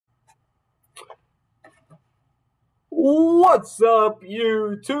What's up,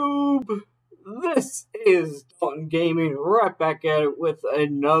 YouTube? This is Dalton Gaming, right back at it with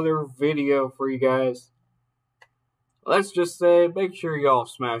another video for you guys. Let's just say, make sure y'all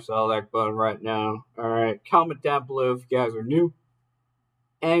smash that like button right now. Alright, comment down below if you guys are new.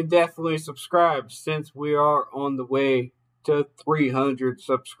 And definitely subscribe, since we are on the way to 300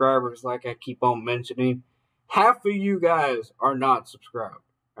 subscribers, like I keep on mentioning. Half of you guys are not subscribed.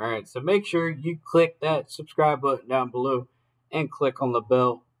 Alright, so make sure you click that subscribe button down below and click on the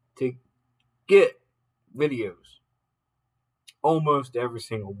bell to get videos almost every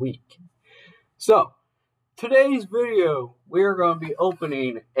single week. So, today's video, we're going to be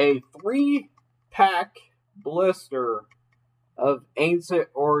opening a 3-pack blister of Ancient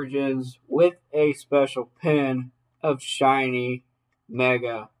Origins with a special pin of Shiny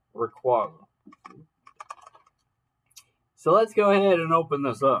Mega Rayquaza. So let's go ahead and open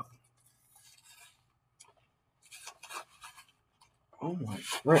this up. Oh my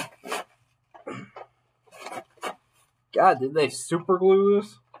frick. God, did they super glue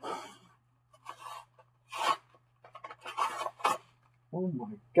this? Oh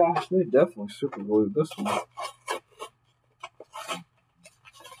my gosh, they definitely super glued this one.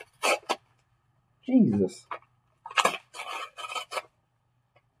 Jesus.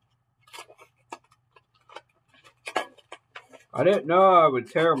 I didn't know I would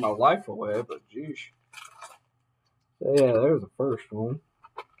tear my life away, but geez. So yeah, there's the first one.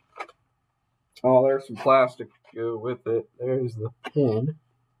 Oh, there's some plastic to go with it. There's the pin.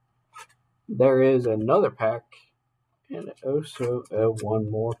 There is another pack. And also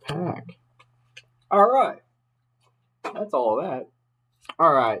one more pack. Alright. That's all that.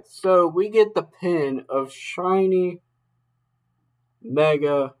 Alright, so we get the pin of Shiny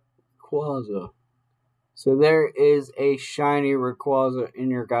Mega Rayquaza. So there is a Shiny Rayquaza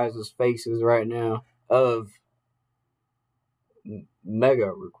in your guys' faces right now of Mega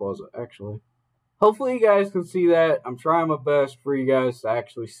Rayquaza, actually. Hopefully you guys can see that. I'm trying my best for you guys to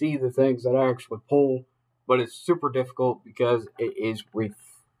actually see the things that I actually pull, but it's super difficult because it is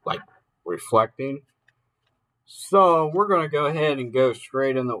reflecting. So we're going to go ahead and go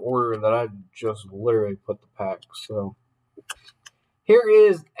straight in the order that I just literally put the pack. So here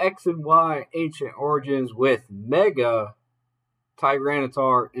is X and Y Ancient Origins with Mega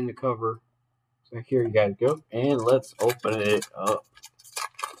Tyranitar in the cover. So here you guys go. And let's open it up.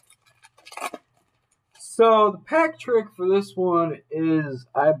 So the pack trick for this one is,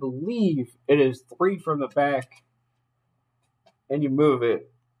 I believe it is 3 from the back. And you move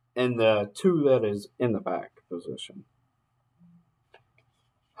it in the 2 that is in the back position.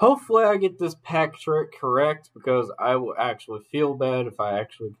 Hopefully I get this pack trick correct, because I will actually feel bad if I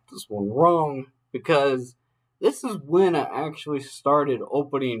actually get this one wrong, because this is when I actually started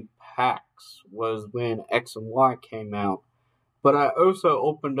opening packs, was when X and Y came out. But I also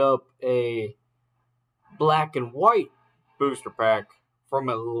opened up a black and white booster pack from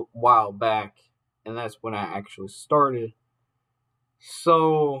a while back, and that's when I actually started.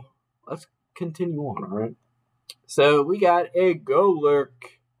 So let's continue on, alright? So we got a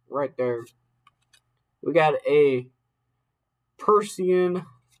Golurk right there. We got a Persian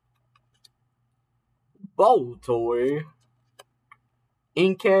Boltoy,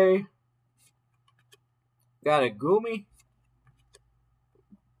 Inkay, got a Goomy,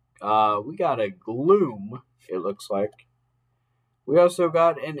 we got a Gloom, it looks like. We also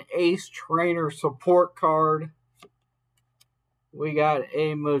got an Ace Trainer support card. We got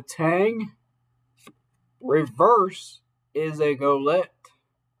a Motang. Reverse is a Golett.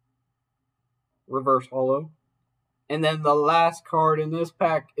 Reverse holo. And then the last card in this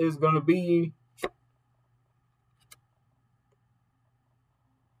pack is going to be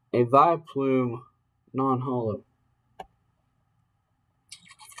a Vileplume non-holo.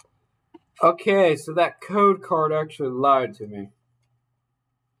 Okay, so that code card actually lied to me,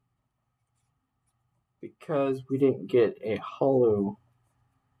 because we didn't get a holo.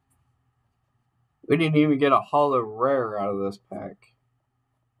 We didn't even get a holo rare out of this pack.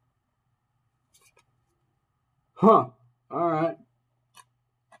 Huh. Alright.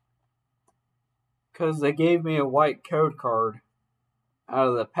 Because they gave me a white code card out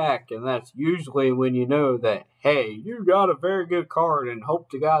of the pack, and that's usually when you know that, hey, you got a very good card, and hope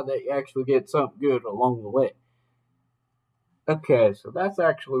to God that you actually get something good along the way. Okay, so that's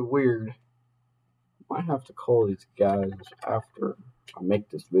actually weird. Might have to call these guys after I make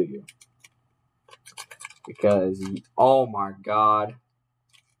this video, because, oh my God.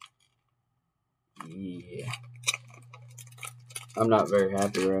 Yeah. I'm not very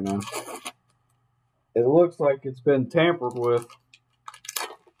happy right now. It looks like it's been tampered with.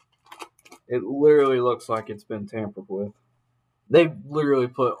 It literally looks like it's been tampered with. They literally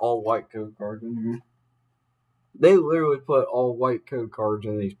put all white code cards in here. They literally put all white code cards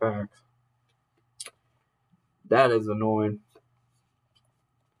in these packs. That is annoying.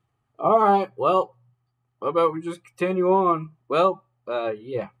 Alright, well, how about we just continue on? Well,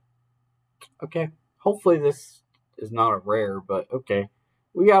 yeah. Okay. Hopefully this is not a rare, but okay.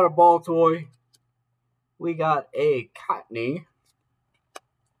 We got a ball toy. We got a Cottony.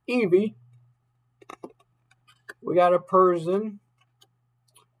 Eevee. We got a Persian.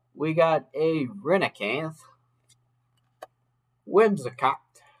 We got a Renacanth. Whimsicott.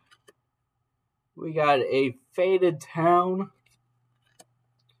 We got a Faded Town.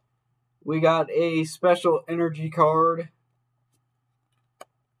 We got a special energy card.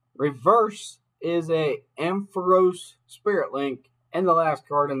 Reverse is a Ampharos Spirit Link. And the last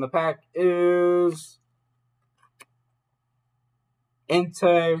card in the pack is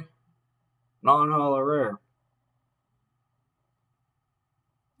Entei non-holo rare.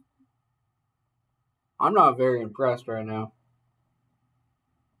 I'm not very impressed right now.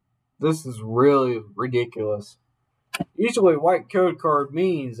 This is really ridiculous. Usually white code card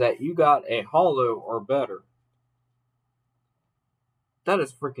means that you got a holo or better. That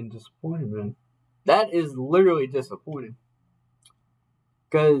is freaking disappointing, man. That is literally disappointing.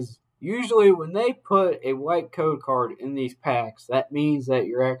 Because usually when they put a white code card in these packs, that means that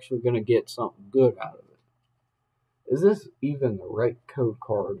you're actually going to get something good out of it. Is this even the right code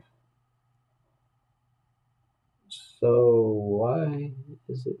card? So why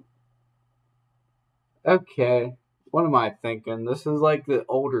is it? Okay. What am I thinking? This is like the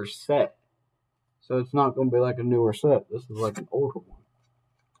older set. So it's not going to be like a newer set. This is like an older one.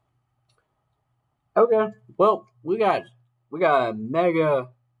 Okay. Well, we got a Mega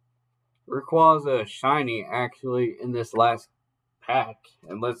Rayquaza Shiny actually in this last pack.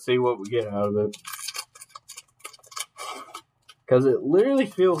 And let's see what we get out of it. Because it literally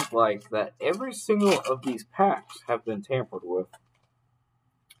feels like that every single of these packs have been tampered with.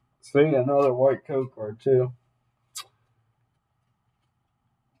 See, another white code card too.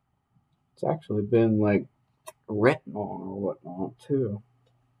 It's actually been like written on or whatnot too.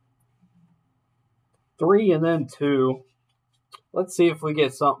 3 and then 2. Let's see if we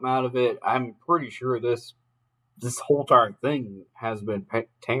get something out of it. I'm pretty sure this whole entire thing has been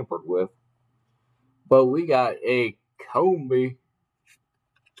tampered with. But we got a Combi,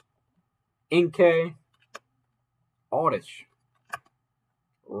 Inkay, Oddish,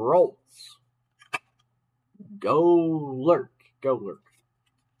 Rolls, Golurk.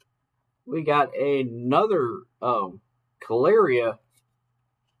 We got another Caleria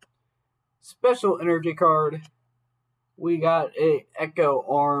special energy card. We got a Echo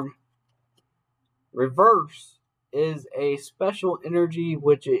Arm. Reverse is a special energy,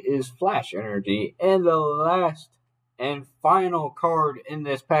 which is Flash Energy. And the last and final card in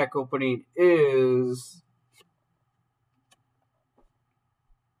this pack opening is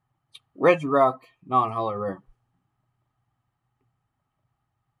Regirock non-holo rare.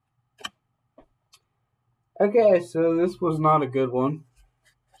 Okay, so this was not a good one.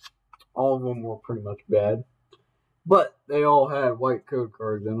 All of them were pretty much bad. But they all had white code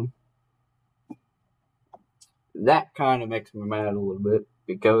cards in them. That kind of makes me mad a little bit.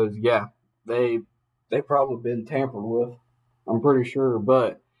 Because, yeah, they probably been tampered with. I'm pretty sure.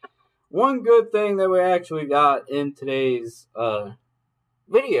 But one good thing that we actually got in today's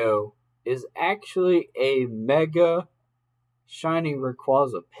video is actually a Mega Shiny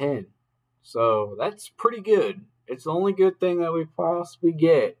Rayquaza pin. So that's pretty good. It's the only good thing that we possibly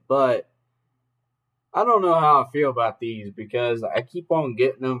get. But I don't know how I feel about these because I keep on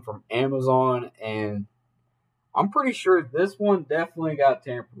getting them from Amazon. And I'm pretty sure this one definitely got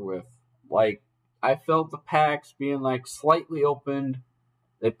tampered with. Like, I felt the packs being like slightly opened.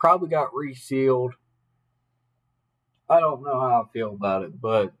 They probably got resealed. I don't know how I feel about it,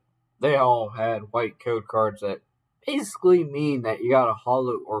 but they all had white code cards that basically mean that you got a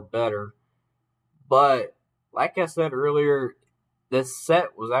holo or better. But like I said earlier, this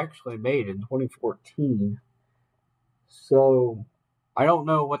set was actually made in 2014. So I don't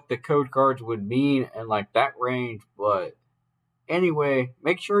know what the code cards would mean in like that range, but anyway,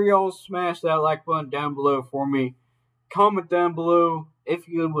 make sure y'all smash that like button down below for me. Comment down below if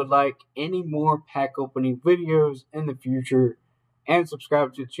you would like any more pack opening videos in the future. And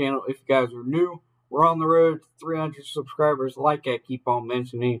subscribe to the channel if you guys are new. We're on the road to 300 subscribers like I keep on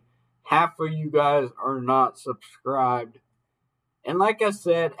mentioning. Half of you guys are not subscribed. And like I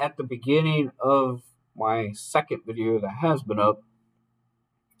said at the beginning of my second video that has been up,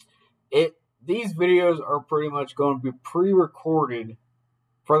 these videos are pretty much going to be pre-recorded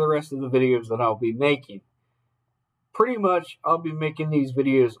for the rest of the videos that I'll be making. Pretty much, I'll be making these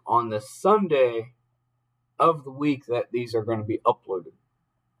videos on the Sunday of the week that these are going to be uploaded.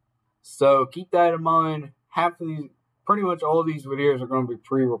 So keep that in mind. Pretty much all of these videos are going to be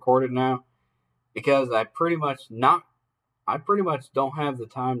pre-recorded now, because I pretty much don't have the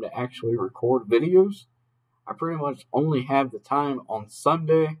time to actually record videos. I pretty much only have the time on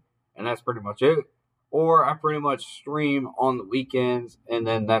Sunday, and that's pretty much it. Or I pretty much stream on the weekends, and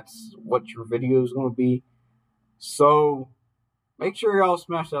then that's what your video is going to be. So make sure y'all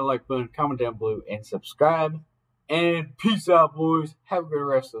smash that like button, comment down below, and subscribe. And peace out, boys. Have a good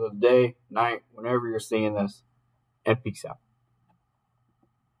rest of the day, night, whenever you're seeing this. And peace out.